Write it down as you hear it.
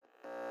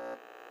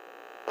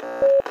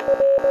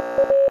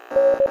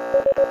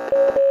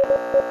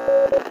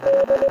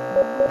You're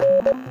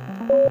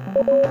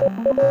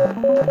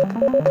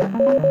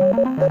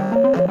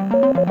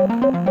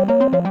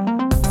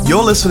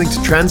listening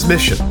to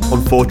Transmission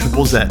on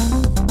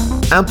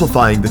 4ZZZ,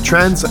 amplifying the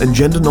trans and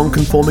gender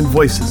non-conforming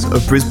voices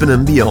of Brisbane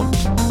and beyond.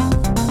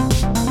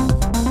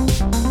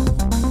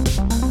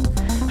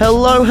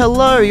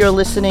 Hello, you're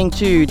listening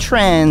to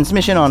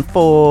Transmission on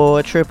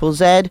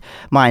 4ZZZ.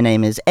 My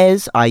name is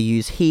Ez, I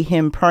use he,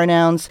 him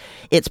pronouns.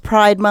 It's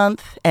Pride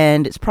Month,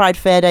 and it's Pride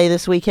Fair Day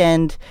this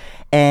weekend,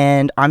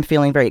 and I'm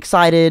feeling very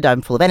excited,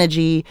 I'm full of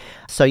energy.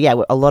 So yeah,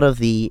 a lot of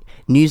the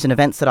news and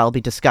events that I'll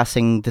be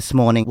discussing this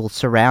morning will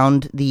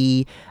surround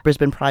the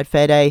Brisbane Pride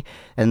Fair Day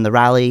and the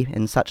rally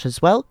and such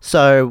as well.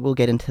 So we'll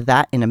get into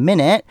that in a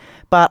minute.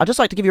 But I'd just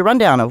like to give you a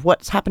rundown of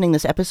what's happening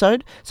this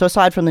episode. So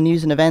aside from the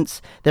news and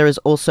events, there is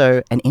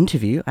also an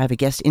interview. I have a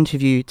guest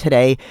interview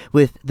today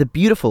with the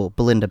beautiful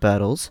Belinda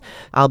Birtles.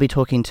 I'll be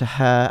talking to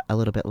her a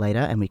little bit later,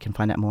 and we can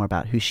find out more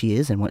about who she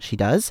is and what she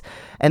does.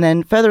 And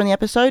then further in the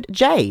episode,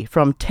 Jay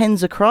from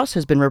Tenzzz Across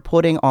has been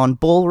reporting on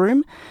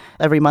Ballroom.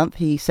 Every month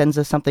he sends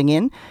us something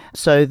in.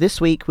 So this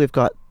week we've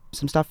got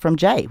some stuff from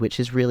Jay, which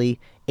is really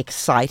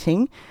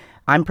exciting.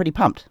 I'm pretty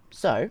pumped.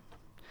 So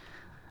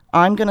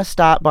I'm going to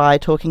start by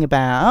talking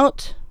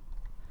about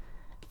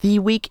the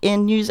week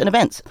in news and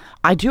events.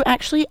 I do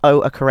actually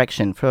owe a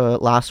correction for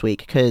last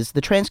week, because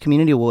the Trans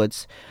Community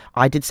Awards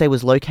I did say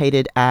was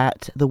located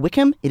at the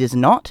Wickham. It is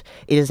not.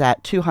 It is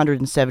at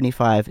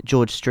 275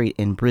 George Street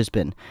in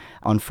Brisbane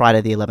on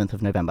Friday the 11th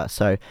of November.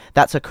 So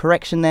that's a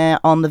correction there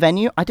on the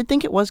venue. I did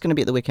think it was going to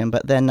be at the Wickham,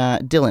 but then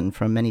Dylan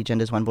from Many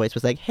Genders One Voice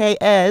was like, hey,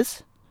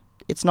 Ez,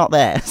 it's not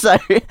there. So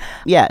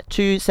yeah,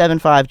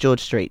 275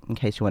 George Street, in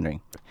case you're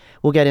wondering.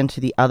 We'll get into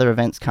the other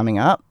events coming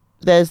up.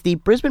 There's the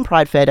Brisbane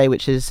Pride Fair Day,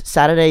 which is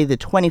Saturday the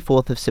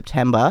 24th of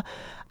September.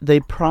 The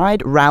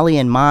Pride Rally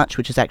and March,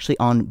 which is actually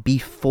on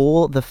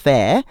before the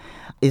fair,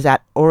 is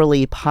at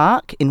Orally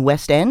Park in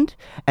West End,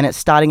 and it's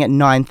starting at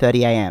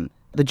 9:30am.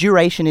 The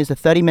duration is a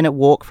 30-minute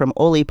walk from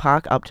Orally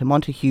Park up to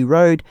Montague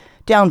Road,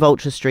 down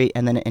Vulture Street,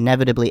 and then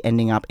inevitably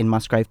ending up in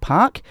Musgrave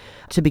Park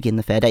to begin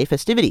the Fair Day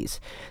festivities.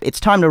 It's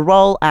time to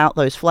roll out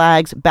those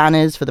flags,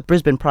 banners for the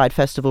Brisbane Pride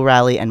Festival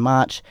Rally and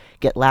March,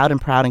 get loud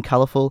and proud and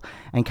colourful,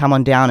 and come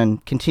on down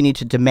and continue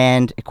to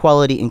demand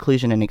equality,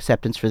 inclusion and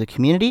acceptance for the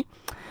community.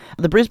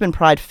 The Brisbane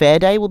Pride Fair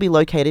Day will be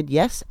located,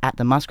 yes, at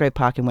the Musgrave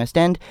Park in West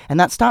End, and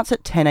that starts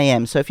at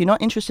 10am. So if you're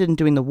not interested in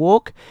doing the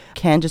walk,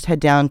 can just head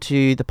down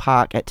to the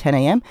park at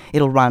 10am.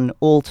 It'll run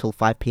all till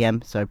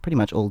 5pm, so pretty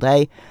much all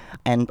day.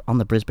 And on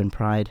the Brisbane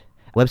Pride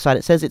website,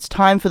 it says it's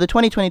time for the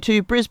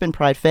 2022 Brisbane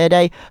Pride Fair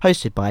Day,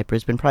 hosted by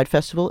Brisbane Pride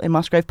Festival in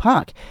Musgrave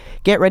Park.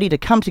 Get ready to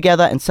come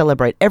together and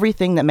celebrate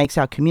everything that makes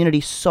our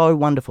community so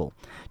wonderful.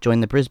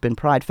 Join the Brisbane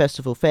Pride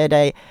Festival Fair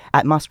Day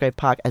at Musgrave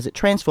Park as it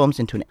transforms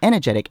into an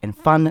energetic and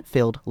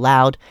fun-filled,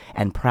 loud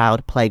and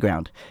proud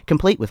playground,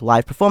 complete with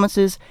live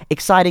performances,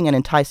 exciting and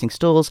enticing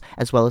stalls,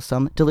 as well as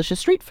some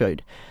delicious street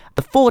food.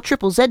 The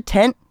 4ZZZ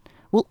tent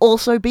will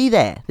also be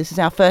there. This is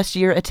our first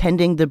year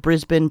attending the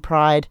Brisbane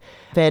Pride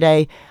Fair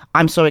Day.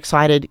 I'm so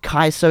excited.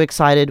 Kai's so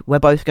excited. We're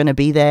both going to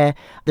be there.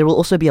 There will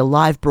also be a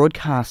live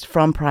broadcast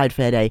from Pride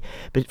Fair Day,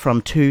 but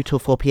from 2 till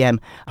 4pm,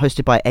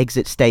 hosted by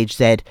Exit Stage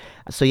Z.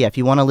 So yeah, if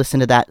you want to listen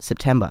to that,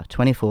 September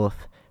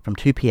 24th from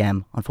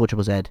 2pm on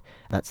 4ZZZ,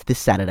 that's this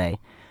Saturday.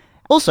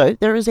 Also,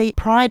 there is a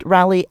Pride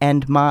Rally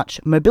and March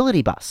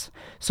mobility bus.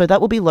 So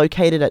that will be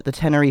located at the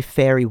Tenerife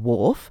Ferry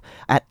Wharf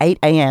at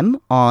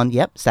 8am on,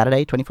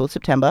 Saturday, 24th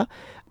September,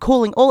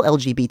 calling all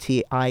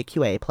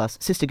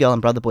LGBTIQA+ sister girl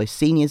and brother boy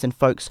seniors and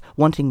folks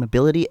wanting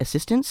mobility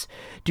assistance.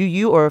 Do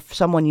you or if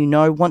someone you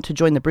know want to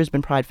join the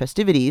Brisbane Pride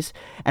festivities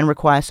and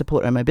require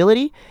support on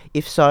mobility?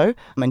 If so,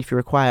 and if you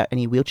require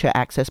any wheelchair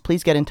access,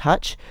 please get in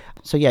touch.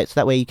 So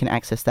that way you can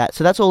access that.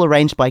 So that's all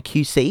arranged by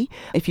QC.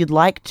 If you'd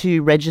like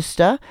to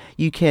register,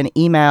 you can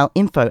email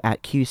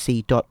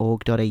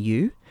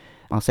info@qc.org.au.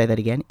 I'll say that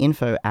again,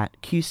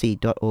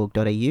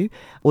 info@qc.org.au,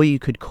 or you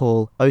could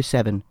call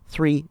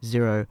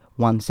 073017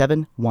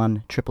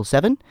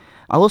 1777.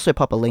 I'll also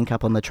pop a link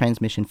up on the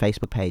Transmission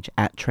Facebook page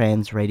at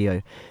Trans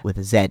Radio with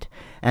a Z,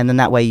 and then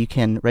that way you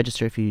can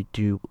register if you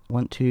do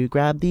want to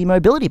grab the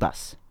mobility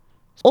bus.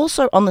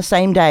 Also on the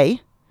same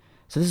day,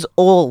 so this is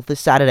all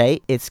this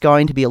Saturday, it's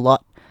going to be a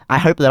lot. I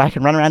hope that I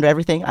can run around to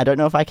everything. I don't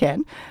know if I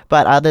can.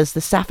 But there's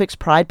the Sapphics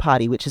Pride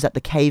Party, which is at the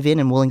Cave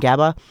Inn in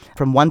Wollongabba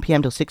from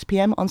 1pm till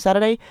 6pm on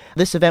Saturday.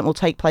 This event will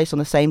take place on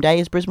the same day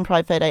as Brisbane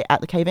Pride Fair Day at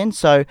the Cave Inn.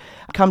 So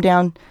come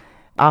down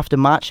after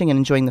marching and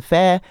enjoying the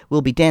fair.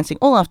 We'll be dancing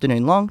all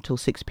afternoon long till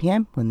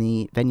 6pm when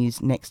the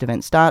venue's next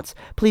event starts.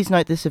 Please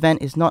note this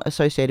event is not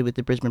associated with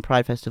the Brisbane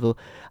Pride Festival.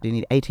 You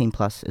need 18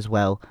 plus as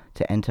well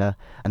to enter,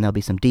 and there'll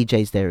be some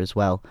DJs there as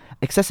well.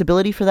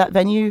 Accessibility for that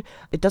venue,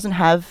 it doesn't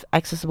have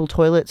accessible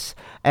toilets,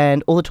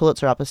 and all the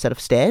toilets are up a set of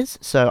stairs,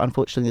 so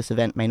unfortunately this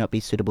event may not be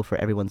suitable for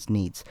everyone's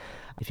needs.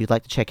 If you'd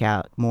like to check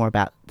out more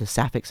about the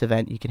Sapphics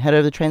event, you can head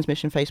over to the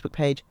Transmission Facebook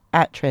page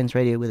at Trans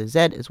Radio with a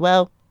Z as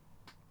well.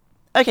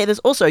 Okay, there's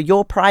also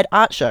Your Pride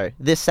Art Show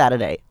this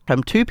Saturday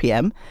from 2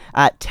 p.m.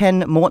 at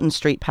 10 Morton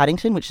Street,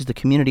 Paddington, which is the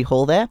community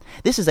hall there.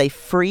 This is a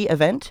free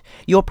event.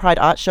 Your Pride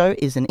Art Show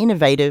is an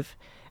innovative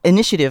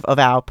initiative of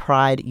our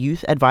Pride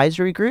Youth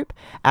Advisory Group.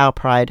 Our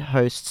Pride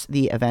hosts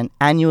the event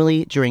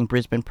annually during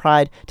Brisbane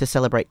Pride to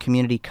celebrate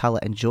community, colour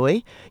and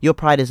joy. Your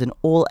Pride is an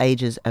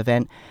all-ages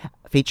event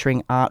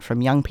featuring art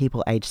from young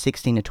people aged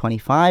 16 to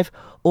 25.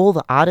 All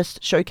the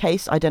artists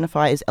showcased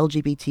identify as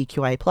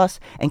LGBTQIA+,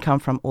 and come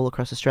from all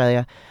across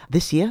Australia.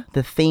 This year,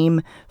 the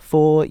theme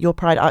for Your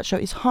Pride Art Show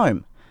is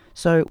home.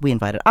 So we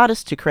invited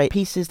artists to create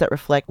pieces that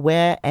reflect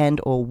where and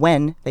or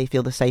when they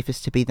feel the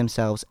safest to be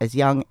themselves as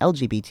young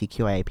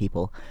LGBTQIA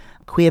people.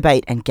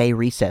 Queerbait and Gay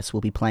Recess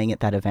will be playing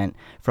at that event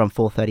from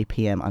 4:30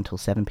 p.m. until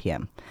 7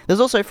 p.m. There's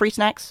also free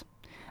snacks.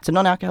 It's a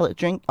non-alcoholic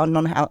drink, a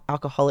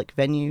non-alcoholic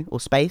venue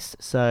or space,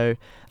 so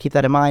keep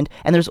that in mind.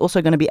 And there's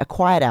also going to be a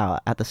quiet hour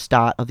at the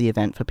start of the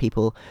event for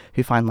people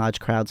who find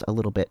large crowds a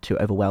little bit too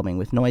overwhelming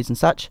with noise and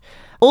such.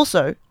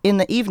 Also, in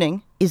the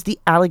evening is the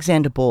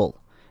Alexander Ball,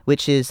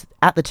 which is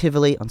at the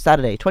Tivoli on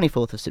Saturday,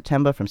 24th of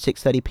September from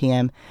 6:30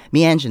 p.m.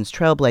 Meanjin's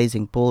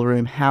trailblazing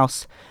ballroom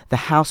house,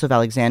 the House of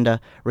Alexander,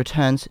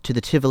 returns to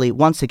the Tivoli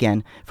once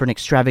again for an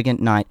extravagant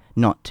night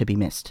not to be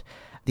missed.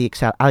 The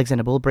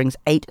Alexander Ball brings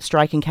 8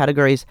 striking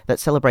categories that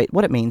celebrate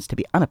what it means to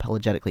be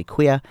unapologetically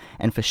queer,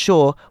 and for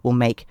sure will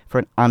make for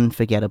an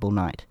unforgettable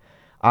night.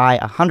 I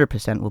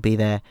 100% will be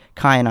there.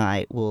 Kai and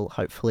I will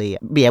hopefully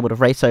be able to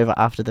race over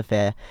after the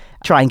fair,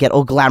 try and get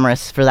all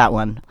glamorous for that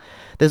one.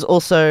 There's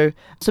also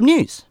some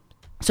news.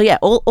 So yeah,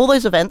 all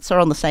those events are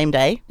on the same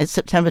day. It's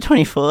September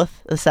 24th,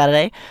 a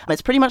Saturday.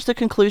 It's pretty much the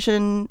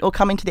conclusion or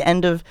coming to the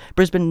end of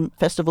Brisbane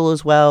Festival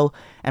as well,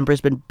 and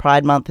Brisbane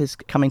Pride Month is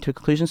coming to a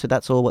conclusion, so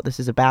that's all what this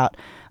is about.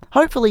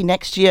 Hopefully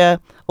next year,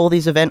 all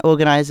these event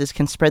organisers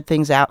can spread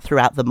things out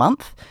throughout the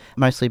month,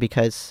 mostly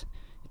because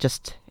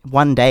just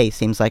one day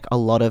seems like a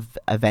lot of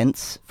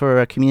events for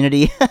a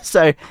community.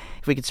 So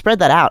if we could spread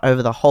that out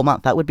over the whole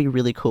month, that would be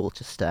really cool.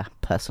 Just a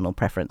personal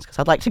preference, because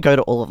I'd like to go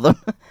to all of them.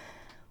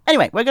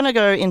 Anyway, we're going to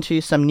go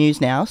into some news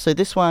now. So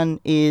this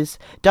one is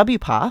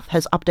WPATH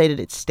has updated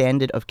its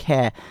standard of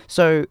care.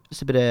 So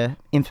just a bit of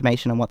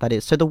information on what that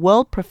is. So the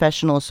World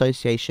Professional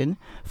Association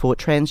for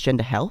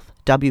Transgender Health,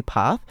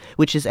 WPATH,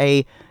 which is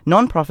a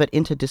non-profit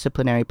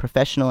interdisciplinary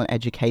professional and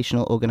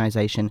educational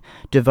organisation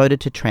devoted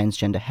to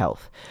transgender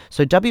health.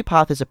 So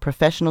WPATH is a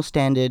professional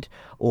standard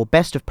or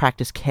best of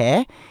practice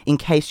care. In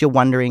case you're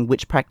wondering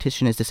which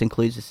practitioners this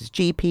includes, this is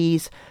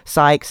GPs,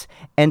 psychs,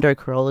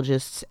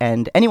 endocrinologists,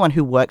 and anyone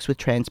who works with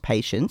trans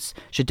patients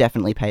should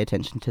definitely pay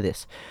attention to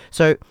this.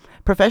 So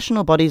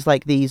professional bodies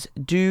like these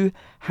do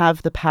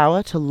have the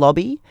power to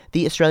lobby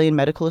the Australian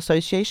Medical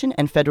Association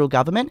and federal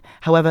government.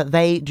 However,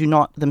 they do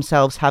not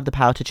themselves have the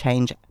power to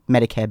change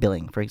Medicare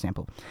billing, for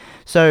example.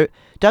 So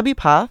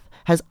WPATH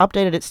has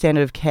updated its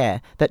standard of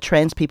care that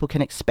trans people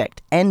can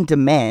expect and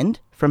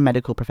demand from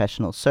medical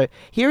professionals. So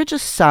here are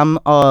just some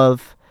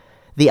of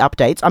the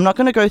updates. I'm not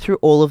going to go through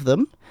all of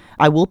them.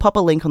 I will pop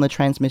a link on the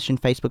Transmission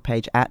Facebook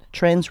page at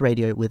Trans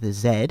Radio with a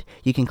Z.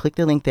 You can click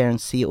the link there and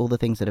see all the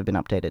things that have been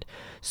updated.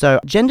 So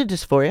gender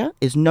dysphoria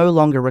is no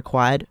longer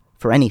required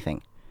for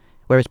anything,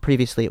 whereas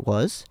previously it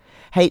was.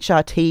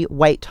 HRT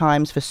wait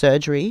times for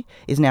surgery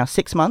is now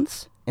 6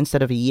 months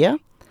instead of a year.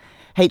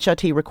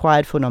 HRT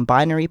required for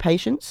non-binary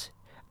patients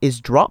is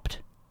dropped,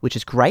 which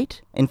is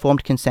great.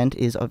 Informed consent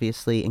is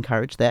obviously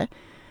encouraged there.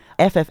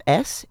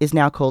 FFS is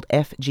now called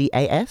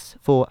FGAS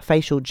for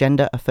facial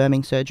gender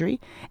affirming surgery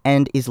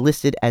and is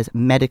listed as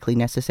medically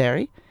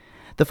necessary.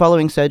 The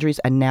following surgeries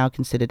are now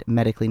considered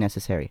medically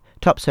necessary: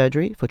 top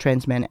surgery for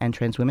trans men and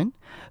trans women,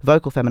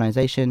 vocal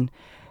feminization,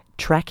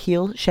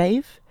 tracheal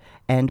shave,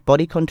 and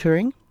body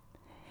contouring.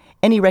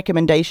 Any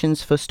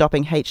recommendations for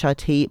stopping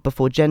HRT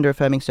before gender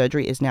affirming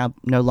surgery is now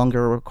no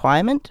longer a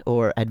requirement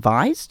or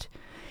advised.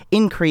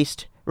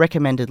 Increased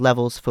recommended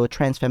levels for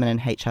trans feminine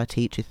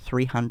HRT to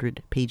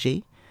 300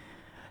 PG.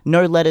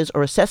 No letters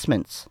or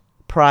assessments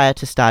prior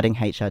to starting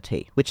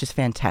HRT, which is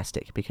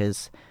fantastic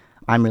because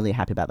I'm really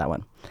happy about that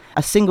one.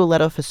 A single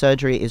letter for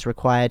surgery is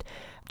required,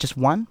 just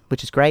one,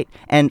 which is great.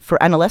 And for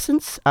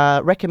adolescents,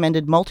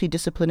 recommended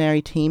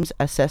multidisciplinary teams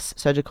assess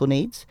surgical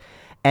needs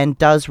and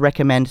does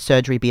recommend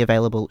surgery be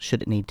available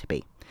should it need to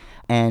be.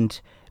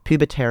 And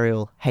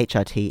pubertarial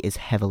HRT is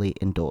heavily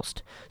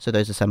endorsed. So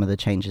those are some of the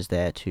changes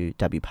there to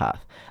WPATH.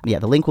 Yeah,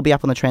 the link will be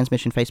up on the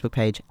Transmission Facebook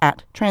page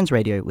at Trans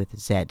Radio with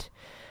Z.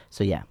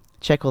 So yeah,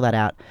 check all that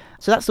out.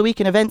 So that's the week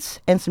in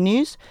events and some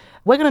news.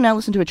 We're going to now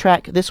listen to a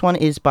track. This one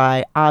is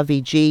by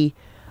RVG,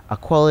 A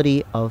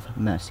Quality of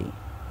Mercy.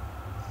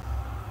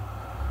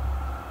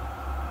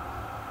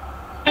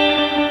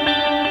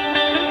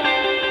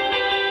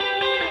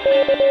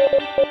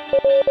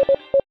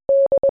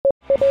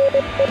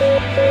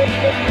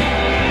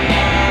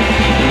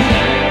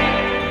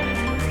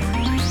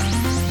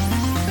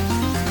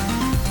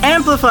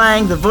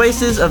 Amplifying the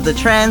voices of the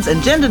trans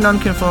and gender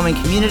non-conforming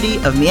community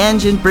of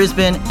Meanjin,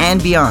 Brisbane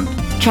and beyond.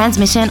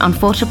 Transmission on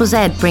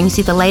 4ZZZ brings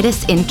you the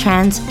latest in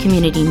trans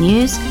community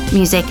news,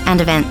 music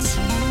and events.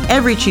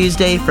 every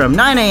Tuesday from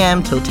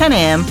 9am till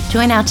 10am.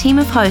 Join our team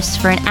of hosts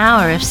for an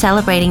hour of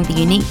celebrating the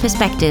unique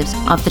perspectives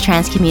of the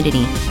trans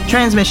community.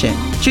 Transmission,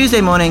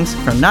 Tuesday mornings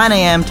from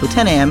 9am till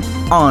 10am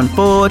on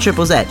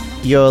 4ZZZ.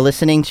 You're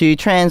listening to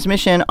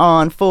Transmission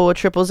on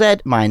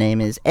 4ZZZ. My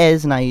name is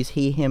Ez and I use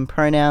he, him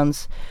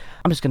pronouns.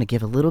 I'm just going to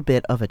give a little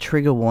bit of a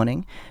trigger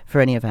warning for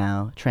any of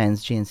our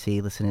trans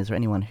GNC listeners or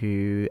anyone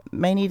who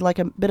may need like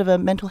a bit of a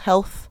mental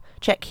health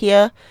check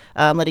here.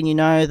 Letting you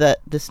know that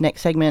this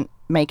next segment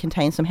may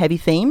contain some heavy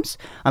themes.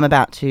 I'm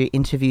about to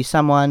interview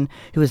someone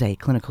who is a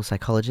clinical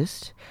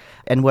psychologist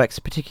and works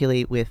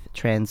particularly with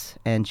trans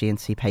and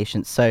GNC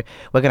patients. So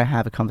we're going to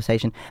have a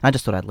conversation. And I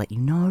just thought I'd let you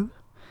know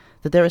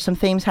that there are some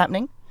themes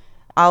happening.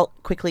 I'll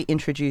quickly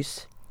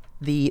introduce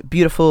the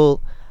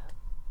beautiful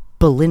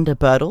Belinda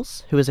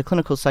Birtles, who is a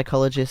clinical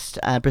psychologist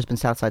at Brisbane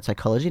Southside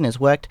Psychology and has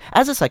worked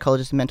as a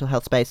psychologist in mental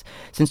health space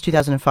since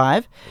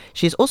 2005.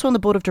 She is also on the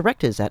board of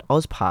directors at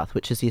AusPath,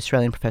 which is the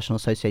Australian Professional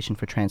Association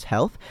for Trans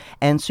Health,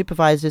 and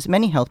supervises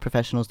many health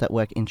professionals that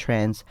work in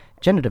trans,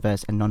 gender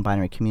diverse and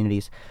non-binary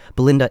communities.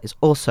 Belinda is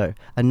also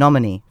a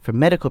nominee for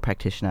Medical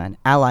Practitioner and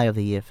Ally of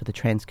the Year for the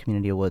Trans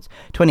Community Awards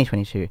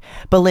 2022.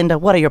 Belinda,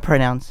 what are your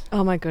pronouns?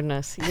 Oh my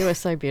goodness, you are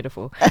so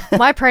beautiful.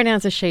 My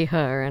pronouns are she,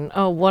 her, and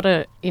oh, what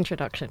a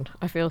introduction.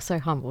 I feel so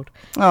humbled.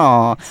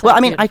 Oh, So well, I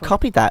mean, I beautiful.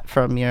 copied that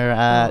from your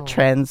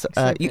trans.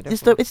 so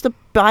It's the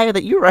bio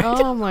that you wrote.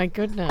 Oh my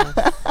goodness.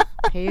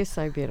 He is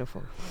so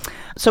beautiful.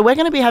 So we're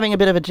going to be having a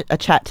bit of a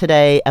chat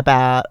today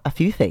about a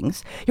few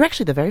things. You're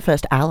actually the very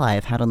first ally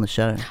I've had on the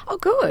show. Oh,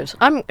 good.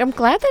 I'm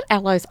glad that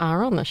allies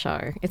are on the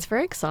show. It's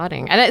very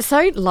exciting. And it's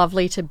so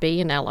lovely to be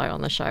an ally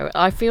on the show.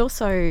 I feel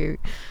so,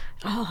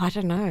 I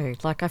don't know.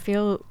 Like, I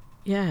feel,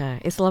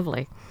 it's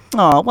lovely.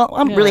 Oh, well,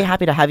 I'm really Yeah.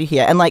 happy to have you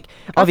here. And like,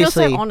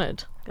 obviously, I feel so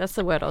honoured. That's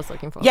the word I was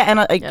looking for. yeah, and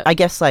I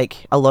guess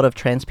like a lot of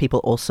trans people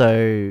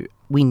also,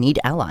 we need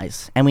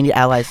allies, and we need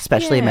allies,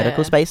 especially in medical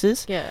Yeah.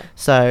 spaces. Yeah.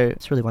 So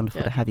it's really wonderful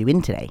Yeah. to have you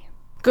in today.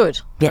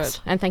 Good. Yes.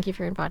 Good. And thank you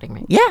for inviting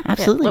me. Yeah,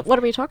 absolutely. What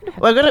are we talking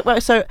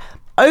about? So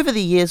over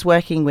the years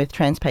working with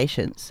trans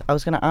patients, I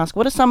was going to ask,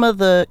 what are some of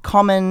the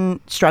common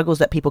struggles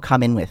that people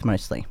come in with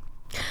mostly?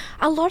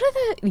 A lot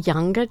of the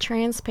younger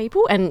trans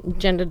people and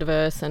gender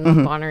diverse and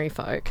non-binary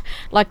folk,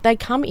 like they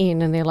come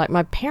in and they're like,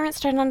 my parents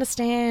don't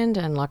understand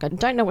and like I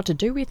don't know what to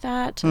do with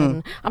that.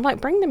 And I'm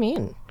like, bring them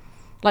in.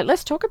 Like,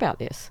 let's talk about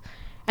this.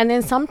 And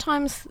then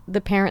sometimes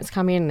the parents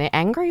come in and they're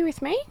angry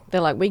with me.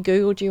 They're like, we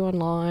Googled you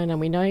online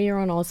and we know you're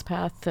on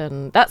AusPath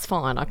and that's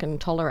fine. I can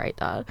tolerate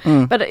that.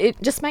 But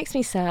it just makes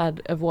me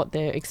sad of what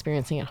they're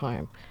experiencing at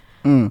home.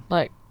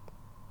 Like,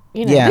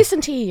 Yeah. listen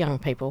to your young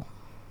people.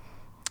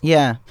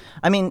 Yeah.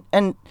 I mean,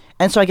 and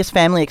so I guess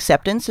family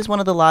acceptance is one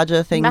of the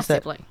larger things.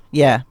 Massively.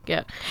 Yeah.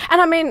 Yeah. And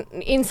I mean,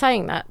 in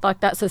saying that, like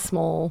that's a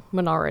small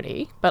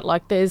minority, but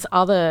like there's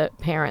other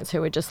parents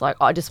who are just like,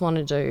 I just want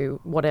to do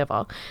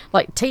whatever.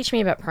 Like teach me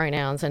about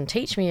pronouns and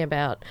teach me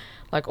about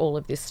like all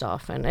of this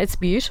stuff. And it's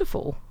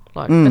beautiful.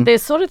 Like, but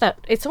there's sort of that,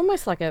 it's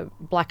almost like a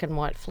black and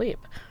white flip.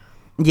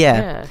 Yeah.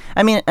 Yeah.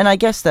 I mean, and I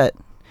guess that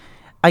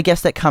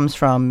comes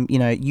from,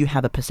 you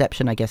have a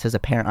perception, I guess, as a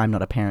parent. I'm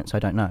not a parent, so I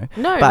don't know.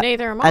 No, But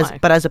neither am I.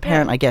 But as a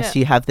parent, Yeah, I guess yeah.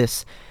 you have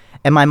this,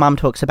 and my mum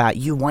talks about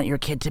you want your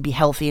kid to be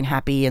healthy and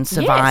happy and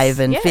survive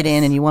and fit in,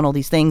 yes. and you want all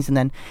these things, and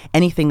then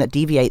anything that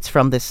deviates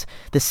from this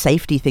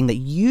safety thing that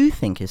you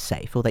think is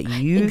safe or that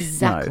you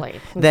Exactly,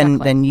 know, then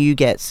exactly. you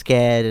get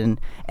scared,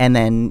 and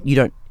then you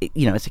don't,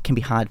 it can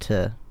be hard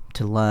to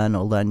learn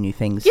or learn new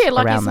things Yeah,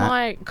 like around is that.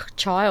 my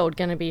child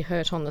going to be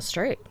hurt on the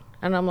street?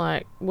 And I'm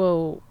like,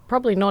 well,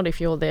 probably not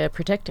if you're there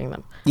protecting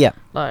them. Yeah.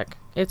 Like,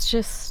 it's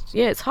just,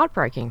 it's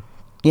heartbreaking.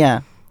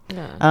 Yeah.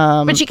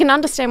 Yeah. But you can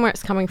understand where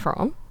it's coming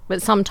from,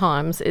 but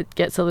sometimes it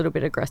gets a little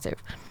bit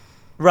aggressive.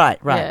 Right.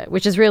 Yeah,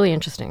 which is really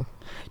interesting.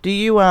 Do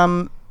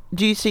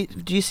you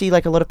see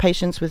like a lot of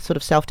patients with sort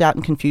of self-doubt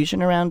and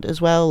confusion around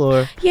as well,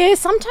 or? Yeah,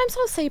 sometimes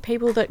I'll see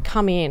people that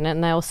come in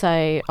and they'll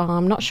say, oh,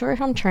 I'm not sure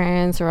if I'm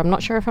trans or I'm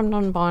not sure if I'm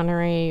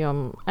non-binary.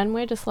 And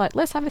we're just like,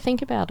 let's have a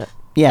think about it.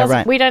 Yeah,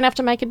 right. We don't have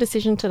to make a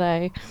decision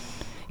today.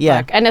 Yeah.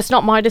 Like, and it's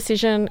not my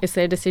decision, it's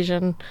their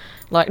decision.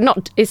 Like,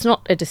 it's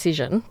not a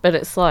decision, but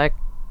it's like,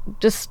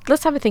 just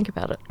let's have a think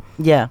about it.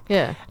 Yeah.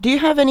 Yeah. Do you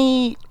have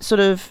any sort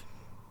of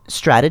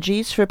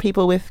strategies for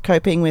people with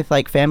coping with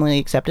like family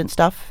acceptance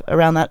stuff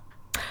around that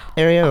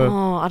area? Or?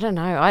 Oh, I don't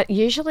know. I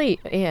usually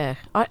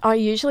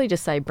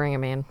just say bring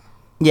them in.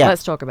 Yeah.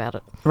 Let's talk about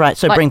it. Right.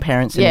 So Like, bring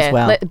parents in as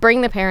well.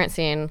 Bring the parents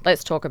in.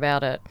 Let's talk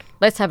about it.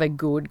 Let's have a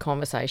good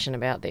conversation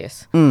about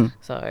this.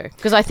 So,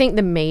 because I think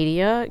the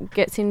media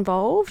gets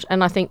involved,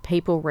 and I think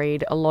people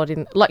read a lot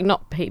in, like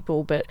not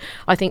people, but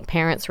I think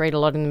parents read a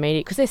lot in the media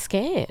because they're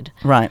scared.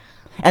 Right.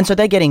 And so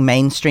they're getting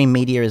mainstream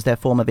media as their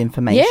form of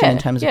information in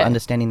terms of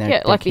understanding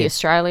their like the kids.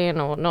 Australian,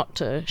 or not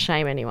to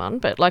shame anyone,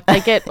 but like they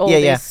get all Yeah,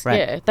 this,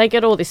 right. they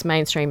get all this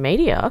mainstream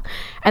media,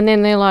 and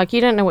then they're like, you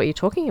don't know what you're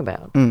talking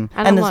about. And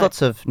I'm there's like,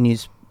 lots of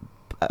news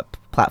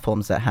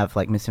platforms that have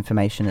like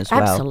misinformation as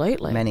well.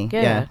 absolutely, Many.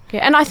 yeah.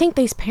 And I think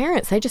these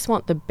parents, they just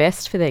want the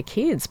best for their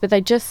kids, but they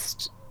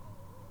just,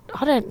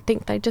 I don't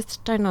think they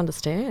just don't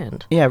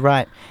understand. Yeah,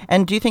 right.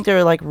 And do you think there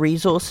are like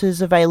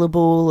resources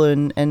available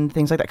and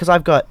things like that? Because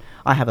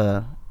I have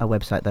a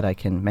website that I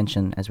can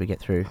mention as we get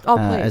through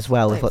as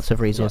well, with lots of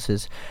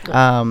resources.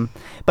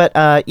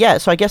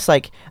 Yep. So I guess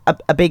like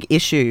a big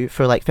issue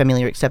for like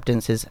familiar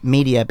acceptance is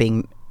media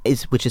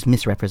which is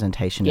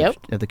misrepresentation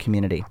of the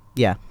community.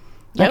 Yeah.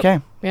 Yep.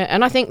 Okay. Yeah,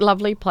 and I think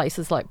lovely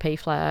places like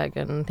PFLAG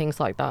and things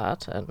like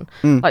that, and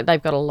like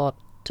they've got a lot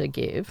to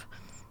give.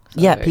 So,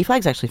 yeah,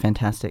 PFLAG's actually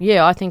fantastic.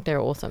 Yeah, I think they're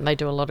awesome. They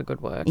do a lot of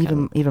good work.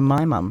 Even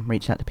my mum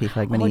reached out to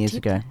PFLAG many years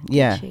ago.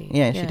 Yeah, she?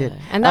 Yeah, she did.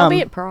 And they'll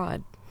be at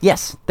Pride.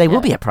 Yes, they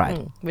will be at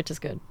Pride. Which is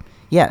good.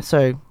 Yeah,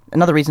 so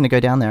another reason to go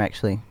down there,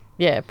 actually.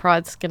 Yeah,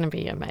 Pride's going to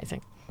be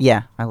amazing.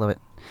 Yeah, I love it.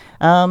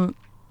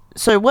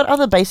 So what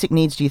other basic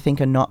needs do you think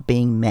are not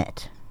being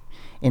met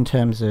in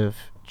terms of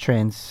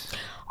trans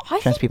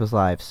people's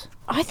lives?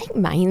 I think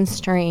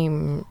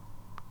mainstream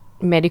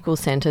medical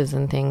centres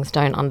and things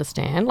don't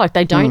understand. Like,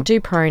 they don't do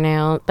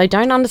pronouns. They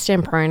don't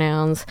understand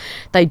pronouns.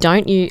 They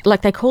don't use,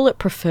 like, they call it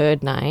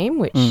preferred name,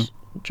 which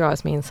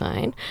drives me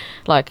insane.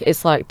 Like,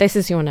 it's like, this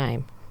is your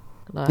name.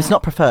 Like, it's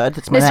not preferred.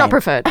 It's my name. Not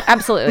preferred.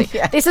 Absolutely.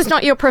 Yeah. This is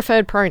not your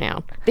preferred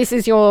pronoun. This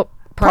is your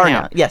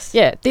pronoun. Yes.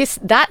 Yeah.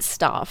 That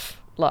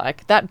stuff,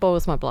 like, that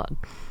boils my blood.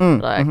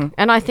 And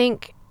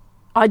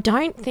I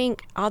don't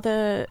think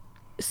other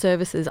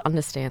services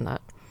understand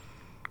that.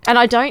 And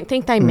I don't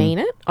think they mean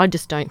it. I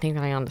just don't think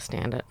they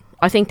understand it.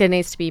 I think there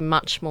needs to be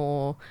much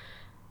more,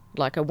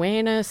 like,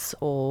 awareness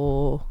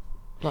or,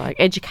 like,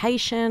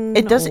 education.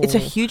 It does. It's a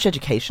huge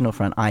educational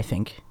front, I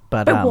think.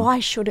 But why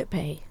should it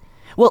be?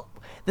 Well,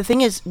 the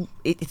thing is,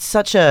 it's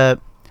such a,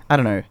 I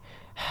don't know,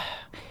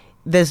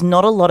 there's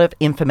not a lot of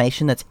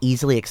information that's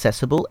easily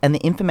accessible, and the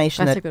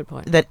information That's a good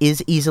point. that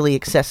is easily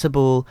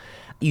accessible,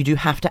 you do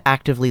have to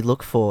actively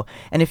look for.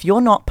 And if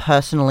you're not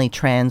personally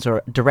trans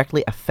or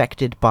directly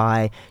affected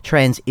by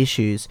trans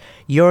issues,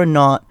 you're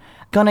not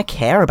gonna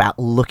care about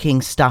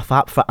looking stuff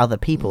up for other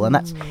people. And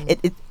that's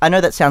it. I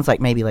know that sounds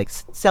like maybe like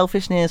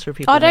selfishness for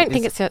people. I don't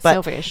think it's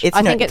selfish.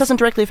 I think it doesn't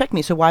directly affect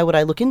me, so why would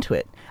I look into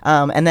it?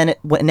 And then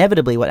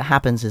inevitably what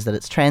happens is that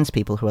it's trans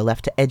people who are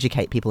left to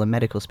educate people in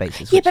medical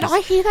spaces. Yeah, but I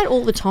hear that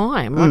all the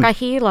time. Like, I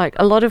hear, like,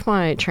 a lot of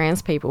my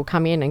trans people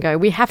come in and go,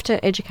 we have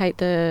to educate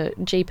the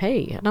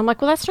GP. And I'm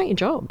like, well, that's not your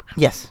job.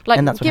 Yes, Like,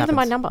 and that's what give them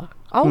my happens. number.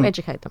 I'll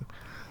educate them.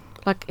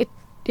 Like,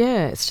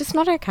 it's just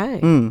not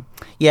okay.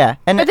 Yeah.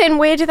 But then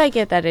where do they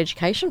get that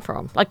education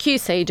from? Like,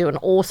 QC do an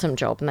awesome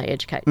job and they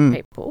educate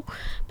people,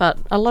 but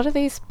a lot of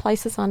these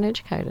places aren't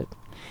educated.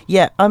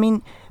 Yeah, I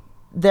mean,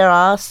 there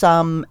are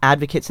some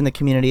advocates in the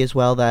community as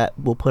well that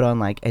will put on,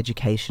 like,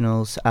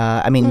 educationals.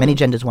 I mean, Many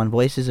Genders One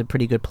Voice is a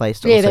pretty good place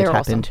to also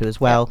tap into as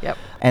well. Yep.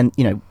 And,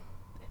 you know,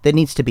 there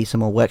needs to be some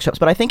more workshops,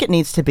 but I think it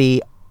needs to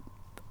be,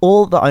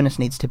 all the onus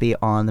needs to be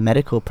on the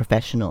medical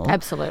professional.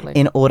 Absolutely.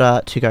 In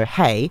order to go,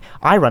 hey,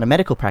 I run a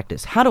medical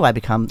practice. How do I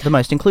become the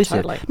most inclusive?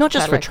 Totally. Not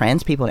just for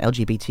trans people and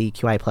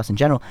LGBTQIA plus in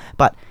general,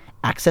 but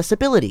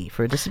accessibility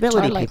for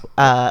disability people,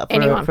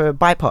 for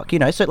BIPOC, you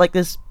know. So, like,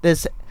 there's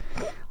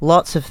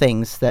lots of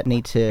things that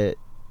need to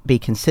be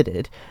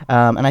considered.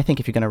 And I think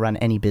if you're going to run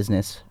any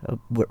business,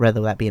 whether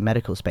that be in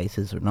medical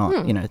spaces or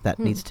not, you know, that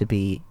needs to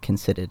be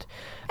considered.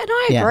 And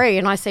I agree.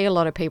 And I see a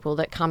lot of people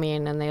that come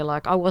in and they're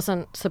like, I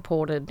wasn't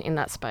supported in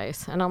that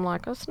space. And I'm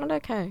like, oh, it's not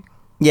okay.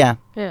 Yeah.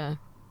 Yeah.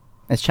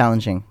 It's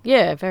challenging.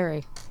 Yeah,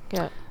 very.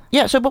 Yeah.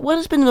 Yeah, so but what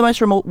has been the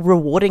most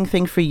rewarding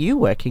thing for you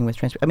working with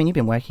trans? I mean, you've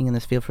been working in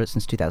this field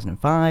since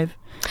 2005.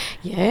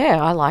 Yeah,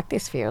 I like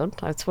this field.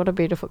 It's what a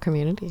beautiful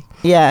community.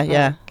 Yeah,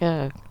 yeah.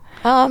 Yeah.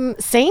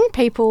 Seeing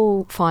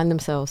people find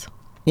themselves.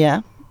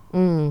 Yeah.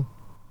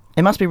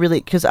 It must be really,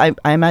 because I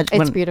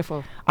imagine it's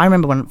beautiful. I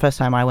remember when first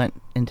time I went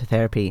into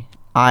therapy,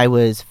 I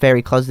was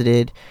very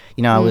closeted.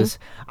 You know,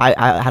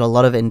 I had a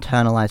lot of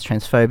internalized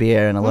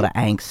transphobia and a lot of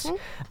angst,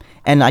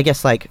 and I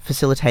guess like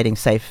facilitating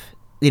safe,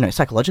 you know,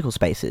 psychological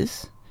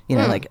spaces, you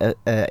know, like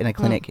in a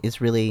clinic is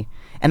really,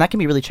 and that can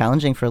be really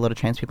challenging for a lot of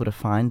trans people to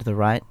find the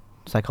right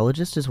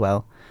psychologist as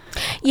well.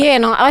 Yeah,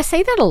 and I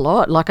see that a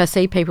lot. Like, I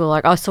see people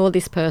like, I saw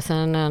this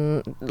person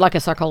and like a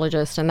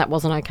psychologist and that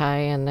wasn't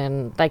okay, and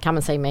then they come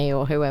and see me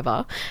or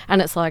whoever,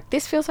 and it's like,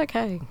 this feels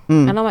okay.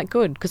 And I'm like,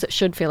 good, because it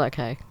should feel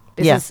okay.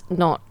 This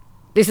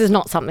is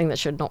not something that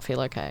should not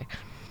feel okay.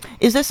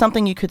 Is there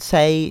something you could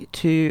say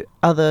to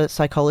other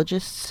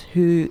psychologists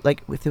who,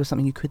 like, if there was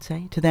something you could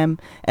say to them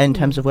in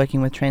terms of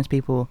working with trans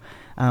people,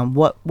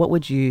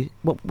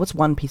 what's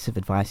one piece of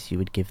advice you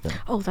would give them?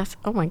 Oh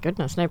my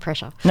goodness, no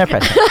pressure. No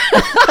pressure.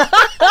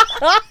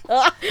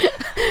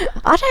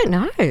 I don't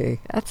know.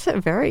 That's a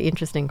very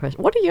interesting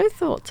question. What are your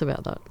thoughts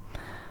about that?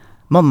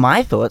 Well,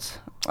 my thoughts?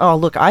 Oh,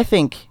 look, I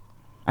think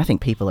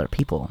people are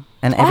people,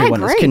 and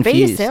everyone is confused.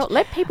 Be yourself.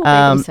 Let people be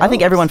themselves. I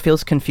think everyone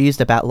feels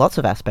confused about lots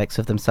of aspects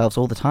of themselves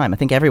all the time. I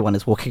think everyone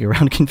is walking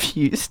around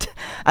confused.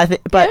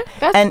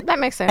 That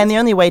makes sense. And the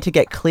only way to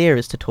get clear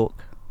is to talk.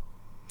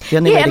 The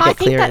only way to get I think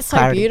clear that's is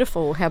clarity. so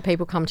beautiful how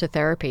people come to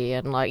therapy,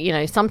 and, like, you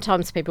know,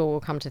 sometimes people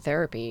will come to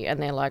therapy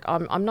and they're like,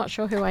 I'm not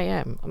sure who I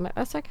am. I'm like,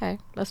 that's okay.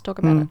 Let's talk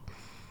about it.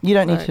 You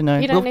don't need to know.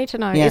 You don't need to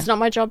know. Yeah. It's not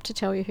my job to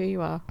tell you who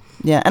you are.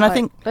 Yeah, and I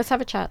think let's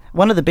have a chat.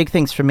 one of the big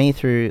things for me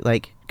through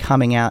like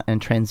coming out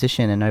and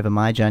transition and over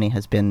my journey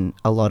has been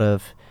a lot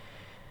of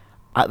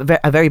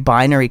a very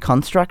binary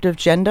construct of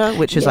gender,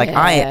 which is like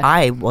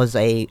I was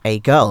a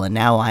girl and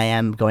now I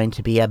am going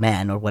to be a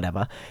man or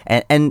whatever.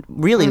 And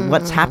really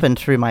what's happened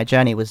through my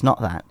journey was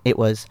not that. It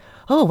was,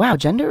 oh wow,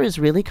 gender is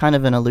really kind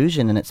of an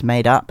illusion and it's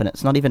made up and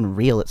it's not even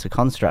real, it's a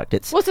construct.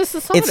 It's a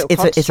societal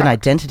construct. It's an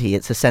identity.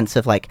 It's a sense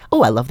of like,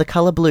 oh, I love the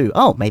color blue.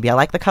 Oh, maybe I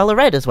like the color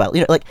red as well.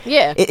 You know, like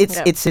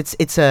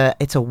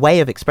it's a way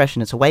of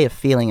expression, it's a way of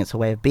feeling, it's a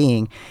way of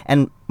being.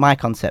 And my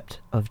concept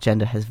of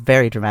gender has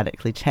very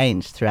dramatically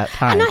changed throughout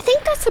time. And I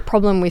think that's the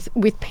problem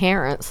with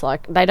parents.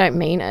 Like, they don't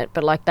mean it,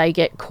 but like they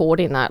get caught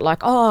in that. Like,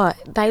 oh,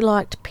 they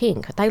liked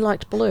pink, they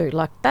liked blue.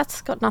 Like,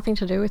 that's got nothing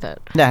to do with it.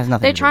 That has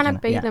nothing. They're to do trying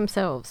with to it. be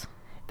themselves.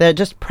 They're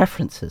just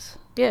preferences.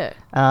 Yeah.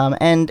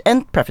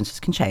 And preferences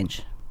can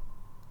change.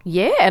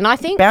 Yeah, and I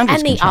think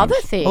Boundaries and can the change.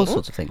 other thing, all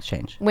sorts of things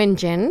change. When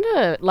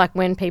gender, like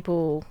when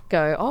people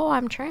go, oh,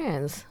 I'm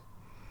trans,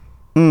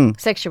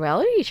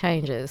 sexuality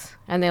changes,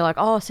 and they're like,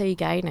 oh, so you're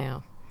gay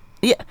now.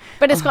 Yeah,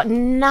 but it's got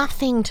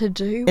nothing to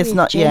do with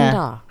not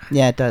gender.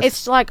 Yeah, it does.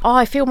 It's like, oh,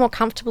 I feel more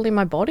comfortable in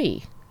my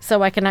body,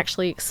 so I can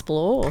actually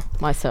explore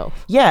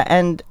myself. Yeah,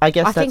 and I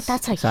guess I think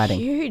that's exciting.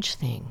 A huge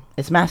thing.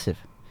 It's massive.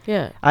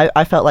 Yeah,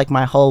 I felt like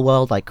my whole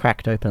world like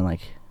cracked open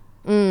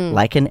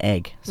like an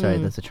egg. Sorry,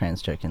 there's a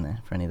trans joke in there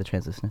for any of the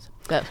trans listeners.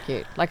 That's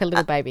cute, like a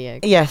little baby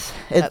egg. Yes,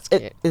 That's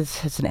cute.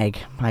 It's an egg.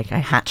 Like I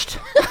hatched.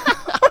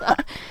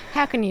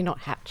 How can you not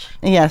hatch?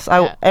 Yes,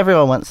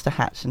 everyone wants to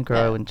hatch and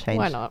grow and change.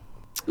 Why not?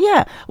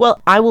 Yeah,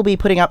 well, I will be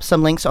putting up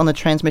some links on the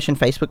Transmission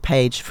Facebook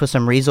page for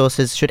some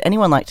resources should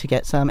anyone like to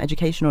get some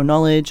educational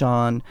knowledge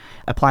on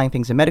applying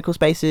things in medical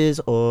spaces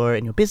or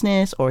in your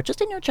business or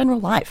just in your general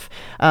life.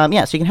 So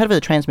you can head over to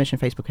the Transmission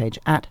Facebook page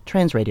at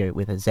Trans Radio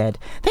with a Z.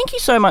 Thank you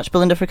so much,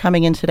 Belinda, for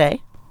coming in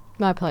today.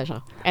 My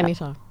pleasure.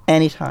 Anytime.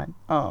 Anytime.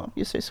 Oh,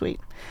 you're so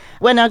sweet.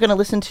 We're now going to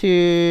listen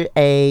to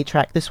a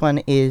track. This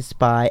one is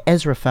by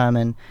Ezra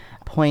Furman,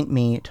 Point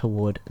Me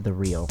Toward the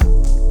Real.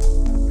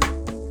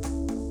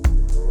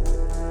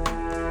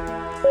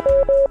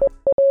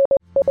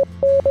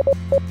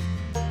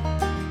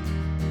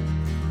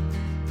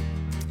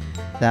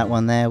 That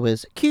one there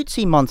was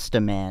Cutesy Monster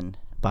Man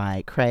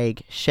by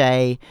Craig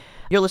Shea.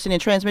 You're listening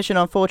to Transmission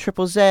on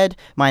 4ZZZ.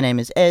 My name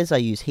is Ez. I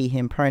use he,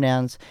 him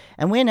pronouns.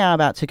 And we're now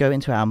about to go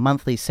into our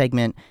monthly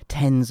segment,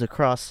 Tenzzz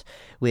Across,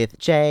 with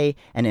Jay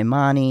and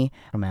Imani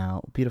from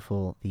our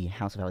beautiful The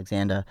House of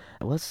Alexander.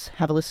 Let's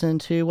have a listen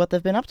to what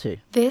they've been up to.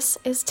 This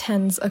is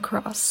Tenzzz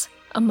Across,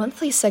 a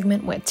monthly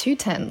segment where two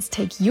Tenzzz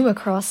take you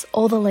across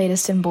all the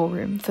latest in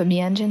ballroom for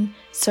Mianjin,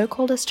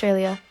 so-called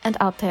Australia, and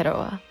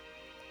Aotearoa.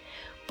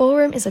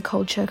 Ballroom is a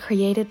culture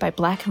created by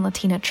Black and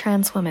Latina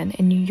trans women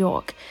in New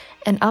York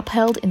and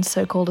upheld in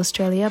so-called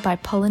Australia by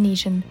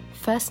Polynesian,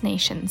 First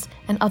Nations,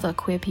 and other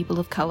queer people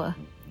of colour.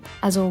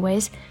 As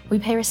always, we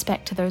pay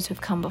respect to those who've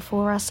come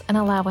before us and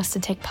allow us to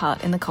take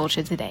part in the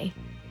culture today.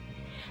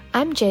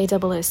 I'm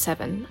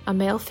J007, a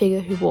male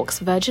figure who walks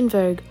Virgin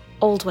Vogue,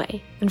 Old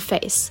Way, and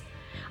Face.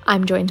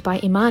 I'm joined by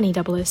Imani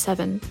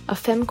 007, a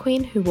femme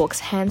queen who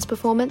walks Hands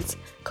Performance,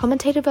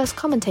 Commentator vs.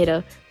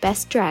 Commentator,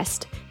 Best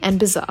Dressed, and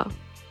Bizarre.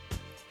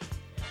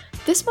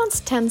 This month's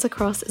Tenzzz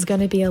Across is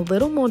going to be a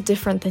little more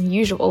different than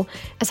usual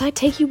as I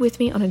take you with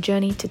me on a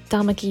journey to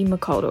Tamaki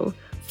Makaurau,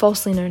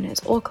 falsely known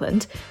as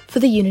Auckland, for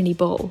the Unity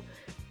Ball.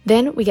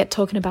 Then we get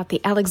talking about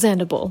the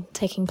Alexander Ball,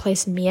 taking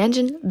place in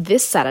Mianjin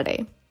this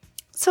Saturday.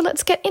 So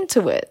let's get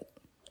into it.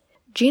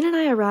 Jean and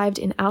I arrived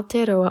in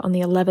Aotearoa on the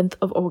 11th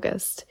of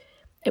August.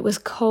 It was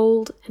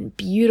cold and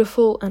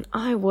beautiful and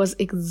I was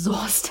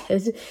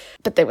exhausted,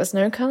 but there was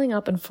no curling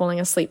up and falling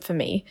asleep for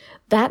me.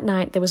 That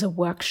night there was a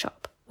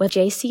workshop where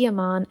JC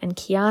Aman and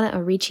Kiana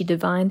Arichi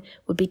Divine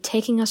would be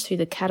taking us through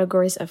the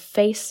categories of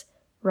Face,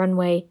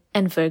 Runway,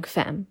 and Vogue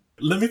Femme.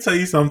 Let me tell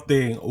you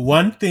something.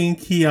 One thing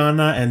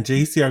Kiana and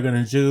JC are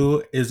going to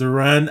do is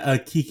run a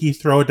Kiki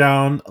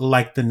throwdown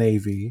like the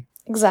Navy.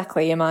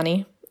 Exactly,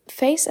 Imani.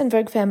 Face and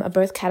Vogue Femme are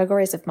both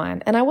categories of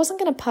mine, and I wasn't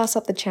going to pass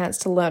up the chance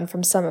to learn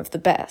from some of the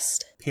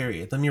best.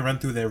 Period. Let me run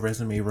through their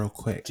resume real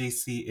quick.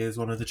 JC is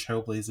one of the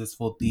trailblazers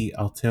for the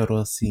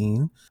Aotearoa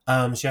scene.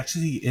 She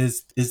actually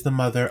is the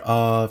mother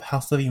of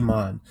House of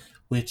Imani,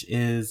 which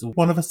is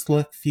one of a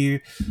select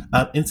few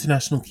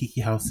international Kiki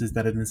houses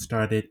that have been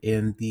started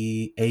in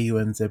the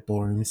AUNZ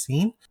ballroom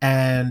scene.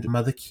 And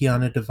Mother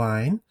Kiana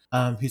Divine,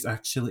 who's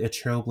actually a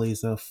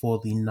trailblazer for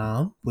the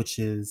NAM, which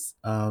is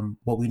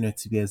what we know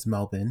to be as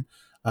Melbourne,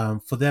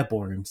 for their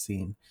ballroom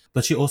scene.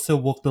 But she also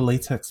walked the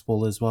Latex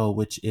Ball as well,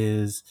 which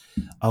is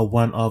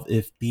one of,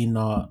 if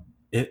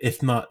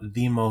not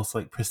the most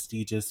like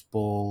prestigious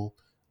ball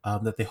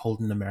that they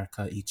hold in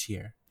America each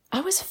year.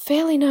 I was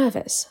fairly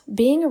nervous.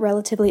 Being a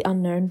relatively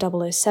unknown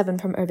 007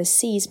 from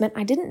overseas meant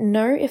I didn't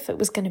know if it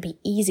was going to be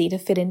easy to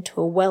fit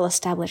into a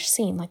well-established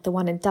scene like the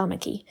one in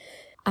Tamaki.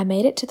 I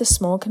made it to the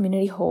small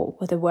community hall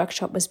where the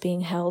workshop was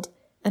being held,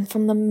 and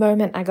from the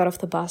moment I got off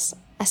the bus,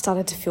 I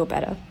started to feel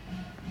better.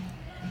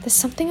 There's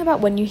something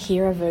about when you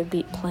hear a Vogue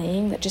beat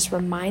playing that just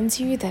reminds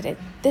you that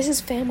this is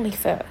family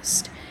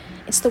first.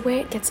 It's the way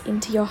it gets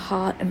into your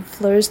heart and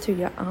flows through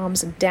your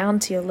arms and down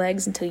to your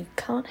legs until you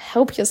can't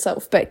help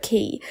yourself but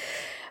key.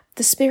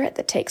 The spirit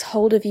that takes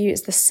hold of you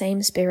is the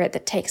same spirit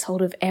that takes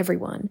hold of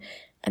everyone,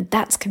 and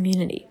that's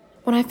community.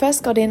 When I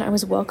first got in, I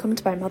was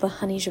welcomed by Mother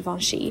Honey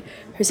Givenchy,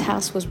 whose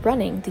house was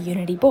running the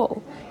Unity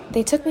Ball.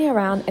 They took me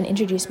around and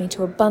introduced me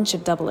to a bunch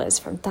of doublers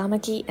from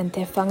Tamaki and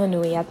Te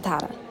Whanganui a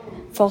Tara,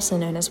 falsely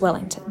known as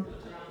Wellington.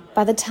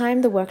 By the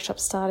time the workshop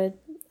started,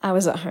 I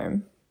was at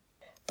home.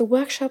 The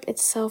workshop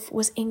itself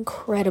was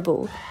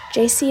incredible.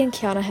 JC and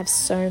Kiana have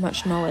so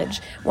much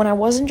knowledge. When I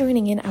wasn't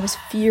joining in, I was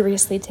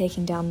furiously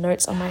taking down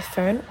notes on my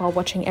phone while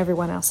watching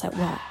everyone else at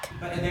work.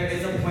 But there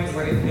is a point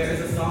where if there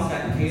is a song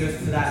that caters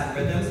to that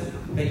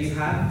rhythm that you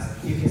have,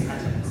 you can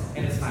catch it,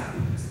 and it's fine,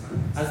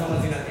 as long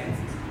as you're not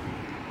dancing.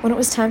 When it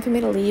was time for me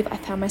to leave, I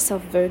found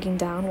myself voguing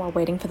down while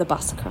waiting for the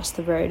bus across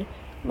the road.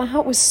 My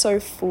heart was so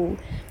full.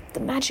 The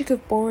magic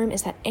of ballroom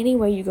is that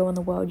anywhere you go in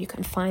the world, you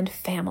can find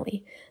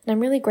family, and I'm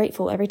really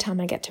grateful every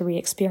time I get to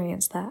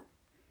re-experience that.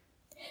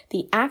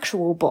 The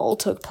actual ball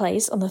took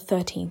place on the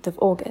 13th of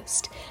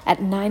August,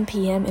 at 9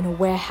 p.m. in a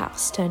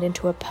warehouse turned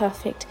into a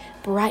perfect,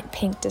 bright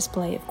pink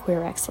display of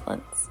queer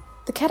excellence.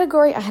 The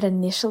category I had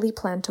initially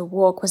planned to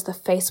walk was the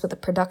face with a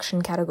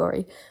production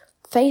category.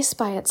 Face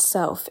by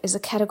itself is a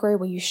category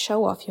where you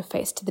show off your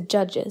face to the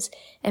judges,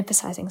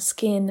 emphasizing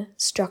skin,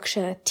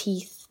 structure,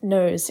 teeth,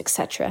 nose,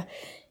 etc.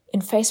 In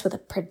Face with a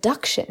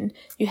Production,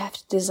 you have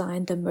to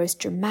design the most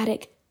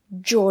dramatic,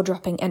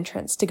 jaw-dropping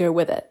entrance to go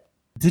with it.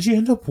 Did you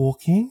end up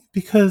walking?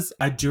 Because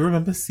I do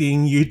remember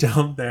seeing you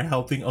down there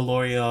helping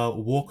Aloria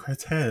walk her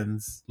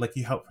Tenzzz. Like,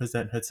 you helped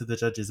present her to the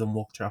judges and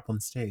walked her up on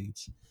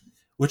stage.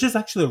 Which is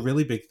actually a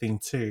really big thing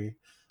too.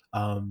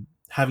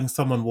 Having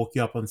someone walk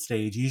you up on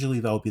stage, usually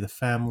that will be the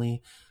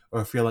family,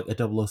 or if you're like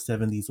a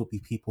 007, these will be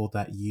people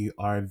that you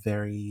are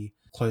very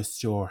close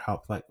to or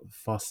help like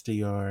foster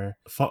your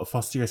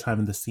time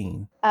in the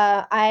scene.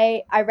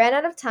 I ran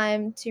out of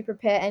time to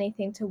prepare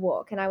anything to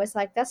walk, and I was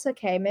like, that's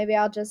okay, maybe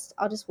I'll just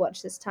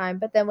watch this time.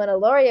 But then when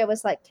Aloria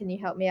was like, can you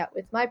help me out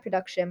with my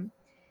production,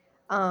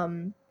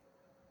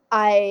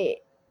 I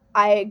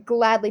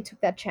gladly took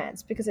that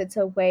chance, because it's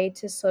a way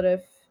to sort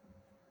of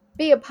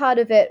be a part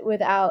of it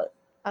without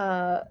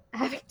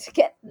having to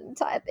get the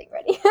entire thing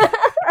ready.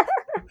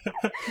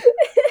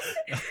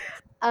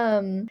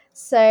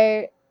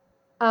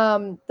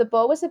 The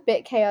ball was a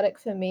bit chaotic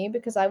for me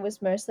because I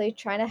was mostly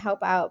trying to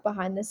help out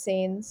behind the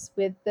scenes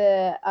with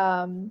the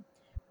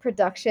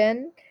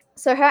production.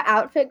 So her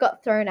outfit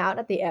got thrown out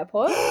at the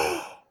airport.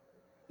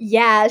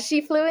 Yeah,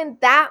 she flew in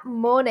that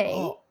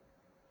morning.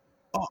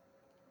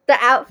 The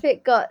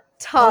outfit got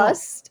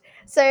tossed.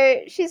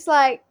 So she's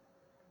like,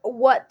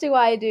 what do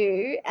I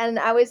do? And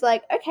I was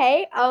like,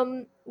 okay,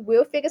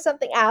 we'll figure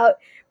something out.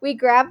 We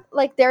grab,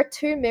 like, there are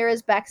 2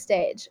 mirrors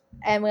backstage,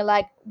 and we're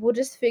like, we'll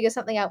just figure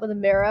something out with a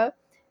mirror.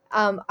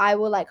 I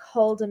will like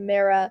hold a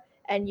mirror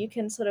and you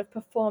can sort of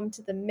perform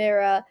to the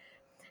mirror.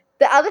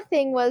 The other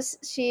thing was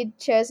she'd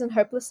chosen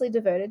Hopelessly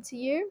Devoted to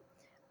You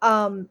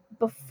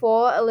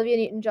before Olivia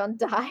Newton-John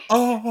died.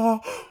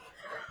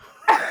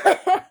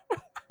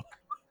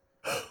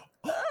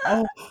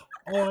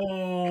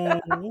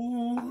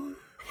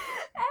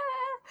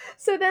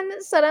 So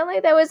then suddenly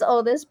there was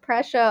all this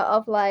pressure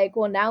of like,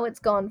 well, now it's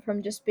gone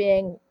from just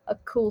being a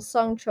cool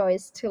song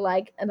choice to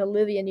like an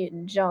Olivia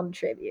Newton-John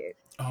tribute.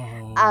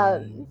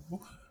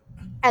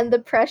 And the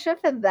pressure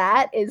for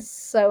that is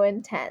so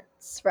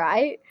intense,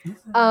 right?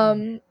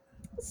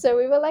 So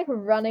we were like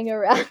running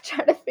around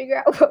trying to figure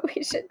out what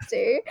we should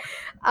do.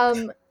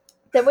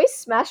 Then we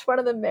smashed one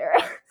of the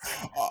mirrors.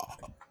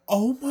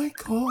 Oh my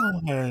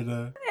god.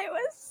 It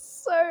was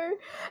so...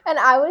 And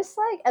I was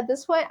like, at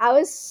this point, I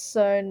was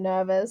so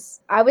nervous.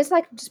 I was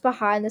like just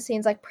behind the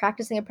scenes, like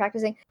practicing and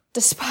practicing.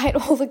 Despite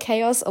all the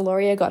chaos,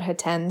 Aloria got her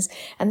Tenzzz,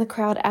 and the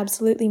crowd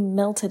absolutely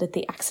melted at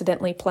the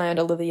accidentally planned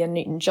Olivia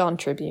Newton-John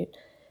tribute.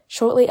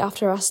 Shortly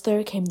after us,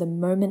 though, came the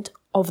moment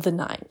of the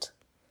night.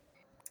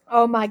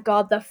 Oh my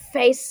god, the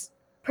face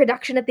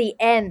production at the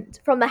end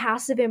from the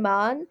House of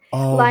Imani.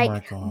 Oh like,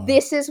 my god.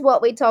 This is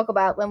what we talk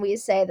about when we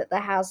say that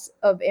the House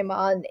of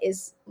Imani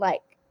is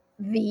like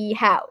the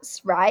house,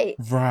 right?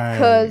 Right.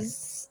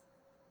 Because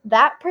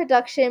that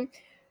production...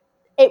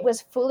 It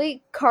was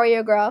fully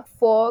choreographed,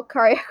 4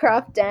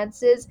 choreographed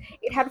dances.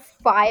 It had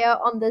fire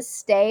on the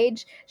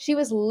stage. She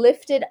was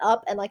lifted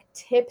up and like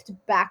tipped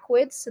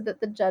backwards so that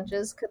the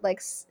judges could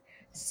like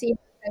see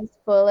her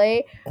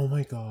fully. Oh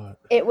my god.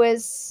 It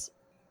was...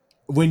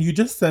 When you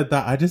just said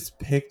that, I just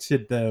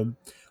pictured them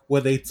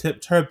where they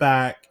tipped her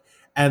back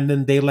and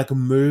then they like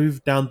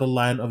moved down the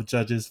line of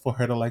judges for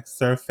her to like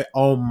surf it.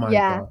 Oh my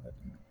god.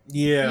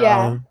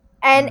 Yeah.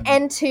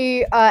 And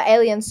to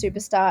Alien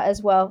Superstar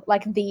as well,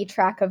 like the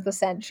track of the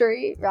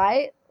century,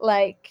 right?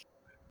 Like,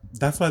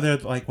 that's why they're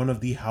like one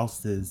of the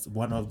houses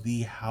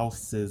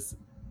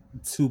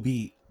to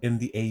be in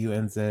the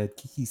AUNZ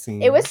Kiki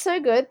scene. It was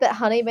so good that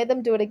Honey made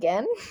them do it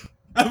again.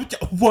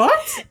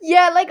 What?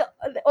 Yeah, like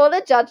all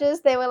the judges,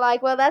 they were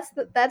like, well,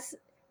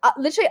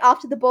 literally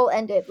after the ball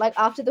ended, like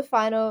after the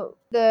final,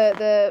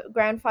 the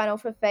grand final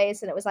for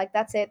Face, and it was like,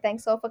 that's it,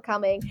 thanks all for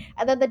coming.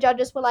 And then the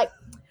judges were like,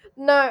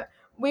 no,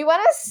 we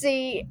want to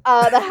see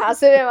the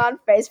House of Iman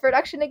Face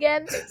production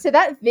again. So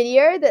that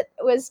video that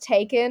was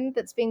taken,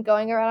 that's been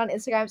going around on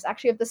Instagram, is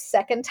actually of the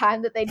second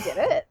time that they did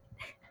it.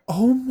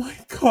 Oh my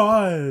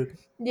god.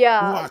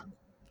 Yeah. What?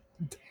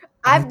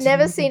 I've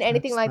never seen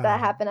anything like that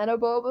happen at a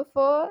ball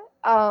before.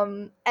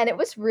 And it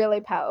was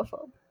really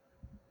powerful.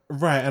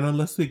 Right, and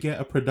unless we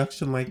get a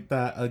production like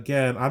that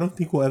again, I don't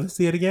think we'll ever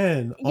see it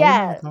again.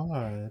 Yeah. Oh my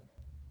god.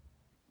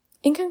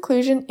 In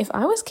conclusion, if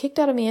I was kicked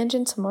out of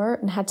Mianjin tomorrow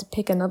and had to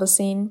pick another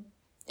scene,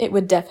 it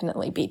would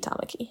definitely be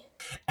Tamaki.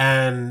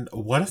 And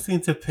what a scene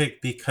to pick,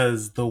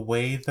 because the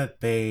way that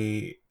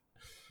they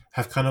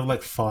have kind of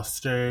like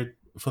fostered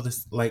for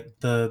this, like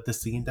the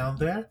scene down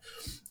there.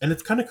 And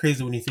it's kind of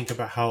crazy when you think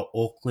about how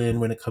Auckland,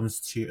 when it comes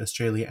to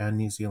Australia and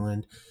New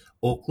Zealand,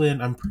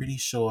 Auckland, I'm pretty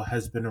sure,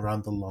 has been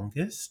around the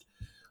longest.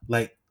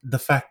 Like the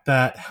fact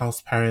that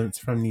house parents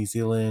from New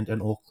Zealand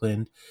and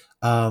Auckland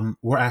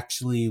were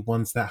actually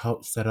ones that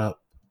helped set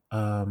up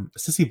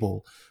Sissy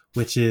Ball,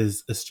 which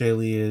is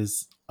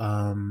Australia's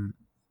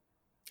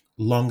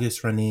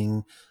longest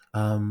running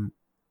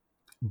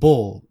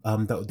ball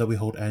that we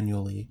hold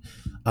annually.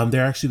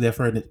 They're actually there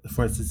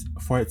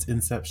for its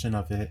inception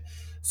of it.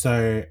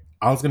 So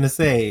I was gonna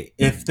say,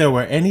 if there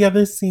were any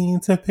other scene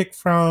to pick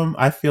from,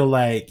 I feel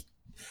like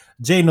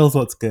Jay knows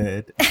what's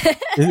good.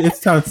 It's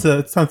time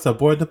to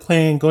board the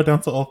plane, go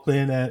down to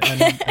Auckland,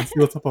 and see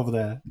what's up over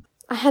there.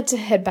 I had to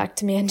head back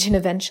to Mianjin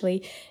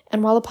eventually,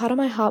 and while a part of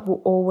my heart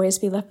will always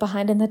be left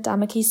behind in the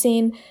Tamaki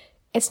scene,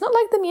 it's not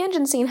like the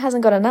Mianjin scene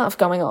hasn't got enough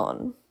going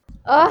on.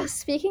 Oh,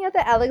 speaking of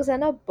the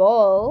Alexander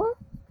Ball,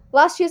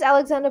 last year's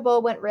Alexander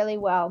Ball went really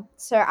well,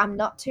 so I'm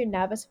not too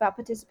nervous about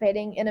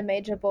participating in a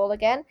major ball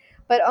again.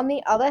 But on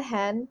the other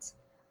hand,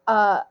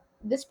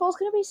 this ball's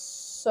going to be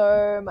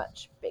so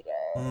much bigger.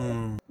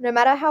 No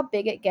matter how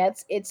big it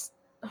gets, it's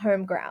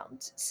home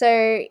ground.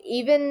 So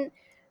even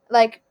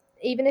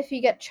if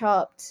you get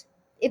chopped,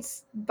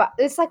 it's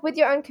like with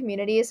your own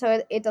community,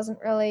 so it doesn't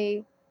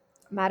really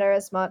matter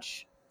as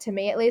much, to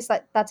me at least.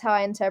 Like, that's how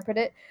I interpret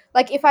it.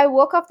 Like, if I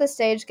walk off the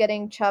stage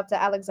getting chopped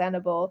at Alexander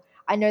Ball,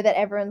 I know that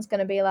everyone's going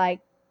to be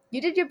like,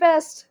 you did your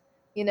best,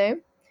 you know?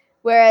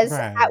 Whereas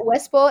at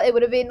West Ball, it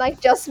would have been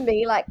like just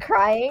me like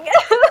crying.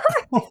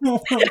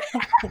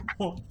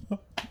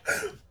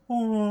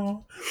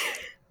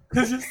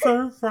 Because you're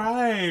so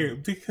right.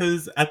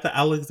 Because at the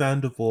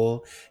Alexander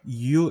Ball,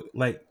 you're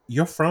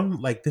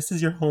from, like, this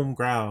is your home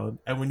ground.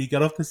 And when you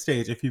get off the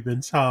stage, if you've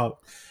been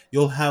chopped,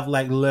 you'll have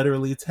like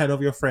literally 10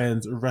 of your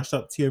friends rush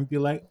up to you and be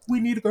like,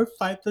 we need to go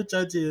fight the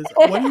judges.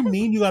 What do you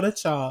mean you got a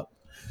chop?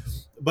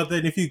 But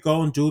then if you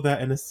go and do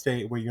that in a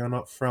state where you're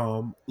not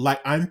from, like,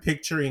 I'm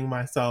picturing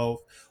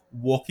myself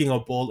walking a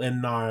ball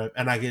in Narm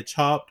and I get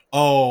chopped.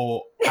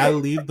 Oh, I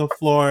leave the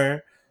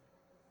floor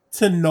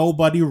to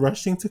nobody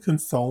rushing to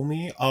console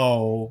me.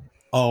 Oh,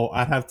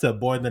 I'd have to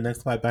board the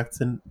next flight back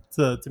to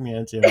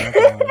Mianjin.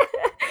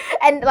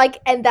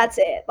 and that's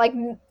it. Like,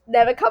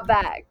 never come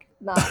back.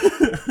 Nah.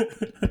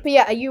 But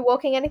yeah, are you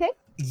walking anything?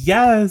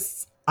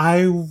 Yes,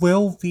 I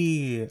will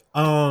be.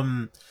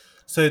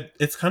 So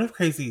it's kind of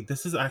crazy.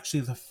 This is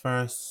actually the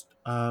first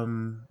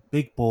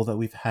big ball that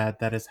we've had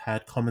that has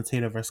had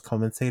commentator versus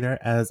commentator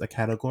as a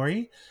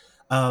category.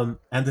 And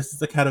this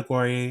is a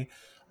category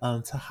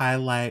to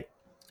highlight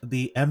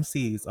the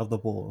MCs of the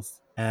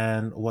balls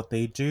and what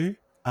they do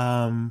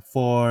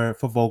for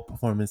Vogue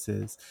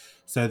performances.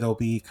 So there'll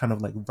be kind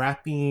of like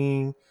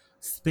rapping,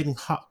 spitting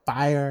hot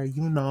fire,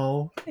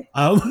 to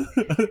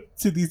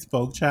these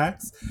Vogue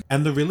tracks.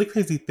 And the really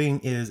crazy thing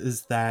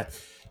is that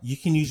you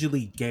can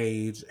usually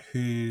gauge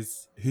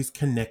who's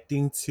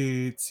connecting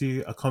to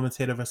a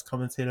commentator versus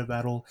commentator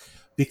battle,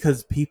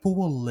 because people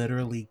will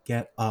literally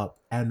get up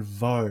and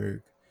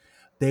Vogue.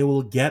 They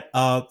will get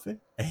up,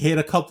 hit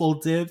a couple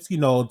dips,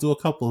 do a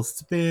couple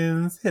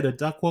spins, hit a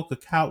duck walk, a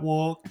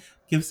catwalk,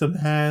 give some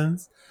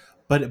hands.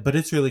 But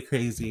it's really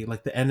crazy.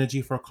 Like, the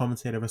energy for a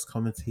commentator versus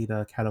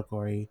commentator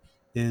category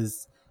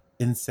is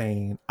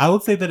insane. I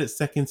would say that it's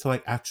second to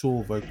like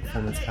actual Vogue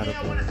performance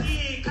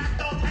categories.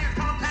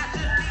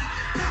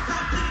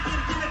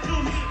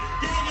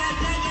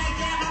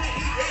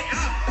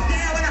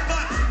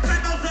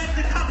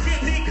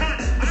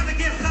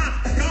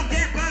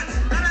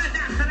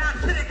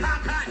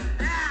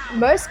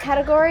 Most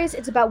categories,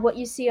 it's about what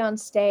you see on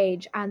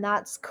stage, and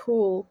that's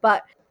cool.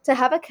 But to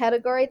have a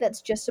category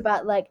that's just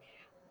about like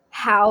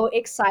how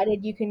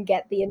excited you can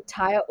get the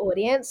entire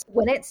audience,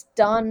 when it's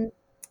done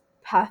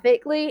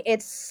perfectly,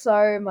 it's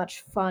so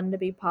much fun to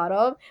be part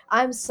of.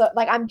 I'm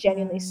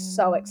genuinely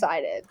so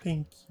excited.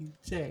 Thank you,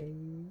 Jay.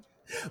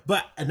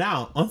 But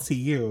now onto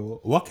you.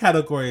 What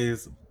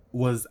categories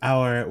was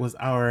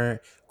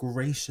our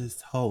gracious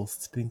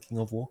host thinking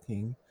of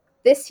walking?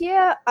 This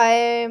year,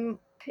 I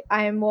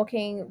am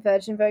walking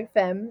Virgin Vogue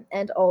Femme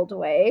and Old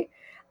Way,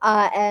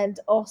 and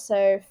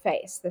also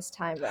Face this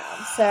time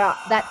round. So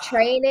that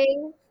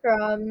training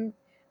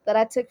that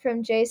I took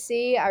from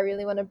JC, I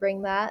really want to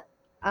bring that.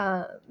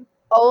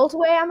 Old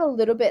Way I'm a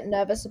little bit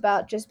nervous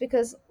about, just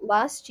because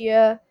last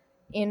year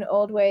in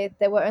Old Way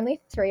there were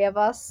only 3 of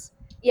us.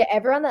 Yeah,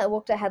 everyone that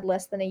walked out had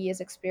less than a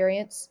year's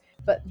experience.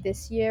 But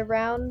this year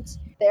round,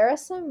 there are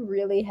some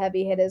really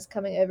heavy hitters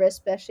coming over,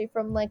 especially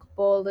from like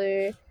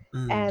Bolu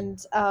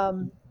and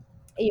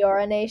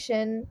Eora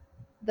Nation,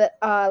 that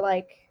are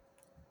like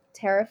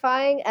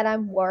terrifying, and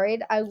I'm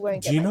worried I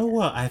won't get Do you my know turn.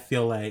 what I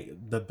feel like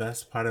the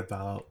best part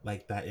about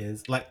like that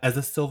is, like, as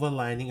a silver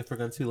lining, if we're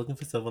going to be looking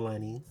for silver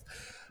linings,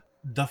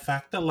 the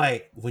fact that,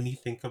 like, when you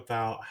think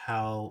about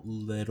how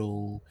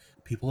little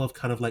people have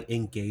kind of like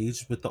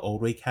engaged with the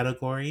old way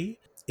category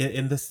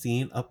in the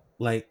scene up,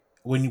 like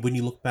when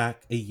you look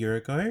back a year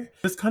ago,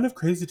 it's kind of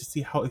crazy to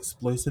see how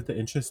explosive the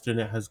interest in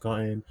it has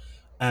gotten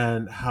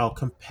and how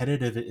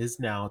competitive it is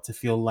now, to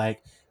feel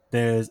like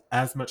there's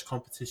as much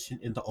competition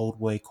in the old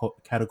way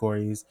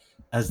categories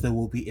as there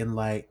will be in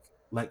like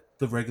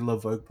the regular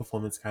Vogue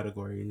performance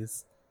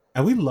categories.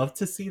 And we love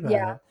to see that.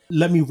 Yeah.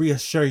 Let me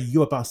reassure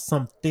you about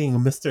something,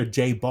 Mr.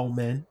 J.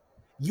 Bowman.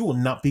 You will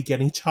not be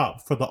getting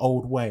chopped for the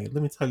old way.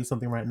 Let me tell you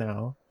something right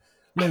now.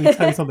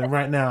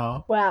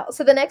 Wow.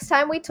 So the next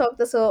time we talk,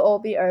 this will all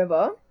be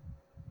over.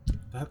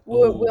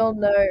 We'll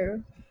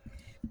know.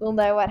 We'll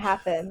know what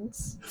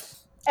happens.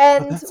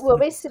 And we'll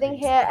be sitting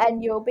here,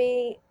 and you'll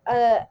be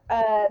a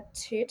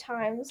 2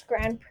 times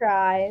grand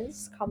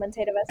prize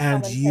commentator versus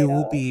And commentator. you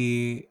will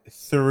be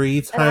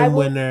 3-time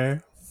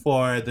winner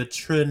for the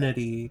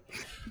Trinity.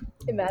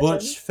 Imagine.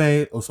 Butch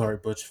Face,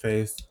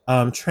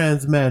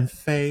 Trans Man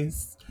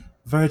Face,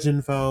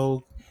 Virgin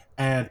Vogue,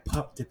 and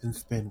Pop Dip and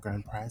Spin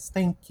grand prize.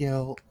 Thank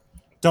you.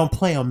 Don't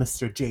play on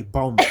Mr. J.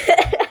 Bowman.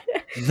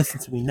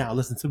 Listen to me now.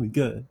 Listen to me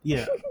good.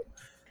 Yeah.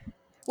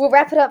 We'll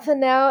wrap it up for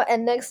now,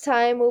 and next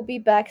time we'll be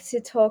back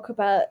to talk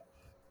about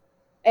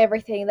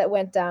everything that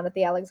went down at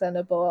the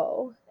Alexander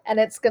Ball, and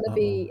it's gonna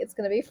be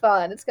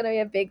fun. It's gonna be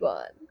a big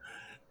one.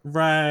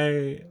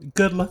 Right.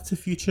 Good luck to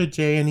future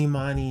Jay and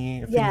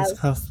Imani. Fingers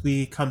crossed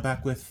we come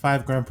back with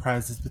 5 grand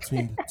prizes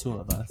between the 2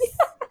 of us.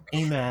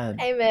 Amen.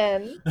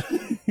 Amen.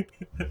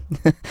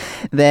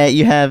 There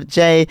you have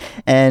Jay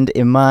and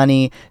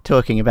Imani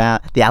talking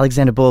about the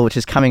Alexander Ball, which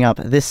is coming up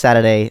this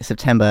Saturday,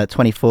 September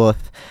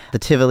 24th, the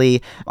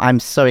Tivoli. I'm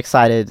so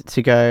excited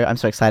to go. I'm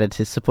so excited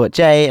to support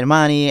Jay and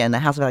Imani and the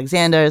House of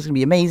Alexander. It's going to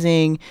be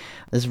amazing.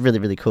 It's really,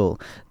 really cool.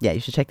 Yeah,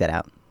 you should check that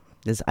out.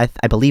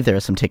 I believe there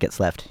are some tickets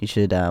left. You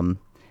should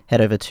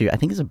head over to, I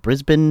think it's a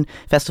Brisbane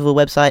Festival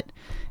website.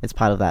 It's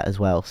part of that as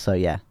well. So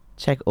yeah,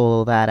 check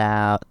all that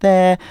out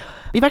there.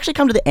 We've actually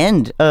come to the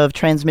end of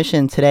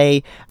transmission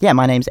today. Yeah,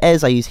 my name's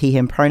Ez. I use he,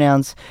 him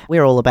pronouns.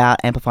 We're all about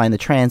amplifying the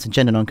trans and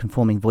gender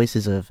non-conforming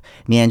voices of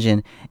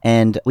Mianjin,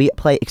 and we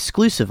play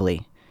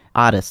exclusively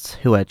artists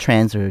who are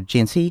trans or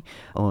GNC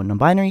or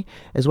non-binary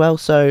as well.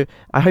 So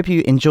I hope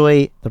you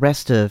enjoy the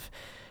rest of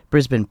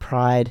Brisbane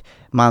Pride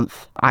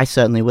Month. I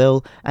certainly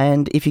will.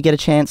 And if you get a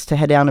chance to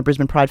head down to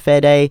Brisbane Pride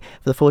Fair Day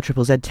for the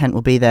 4ZZZ tent,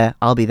 will be there.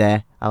 I'll be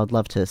there. I would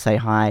love to say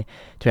hi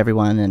to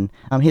everyone and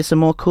hear some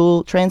more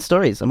cool trans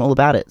stories. I'm all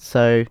about it.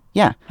 So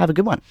yeah, have a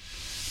good one.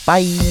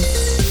 Bye.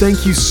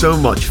 Thank you so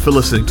much for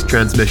listening to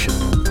Transmission.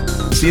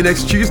 See you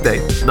next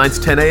Tuesday, 9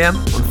 to 10 a.m.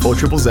 on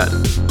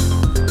 4ZZZ.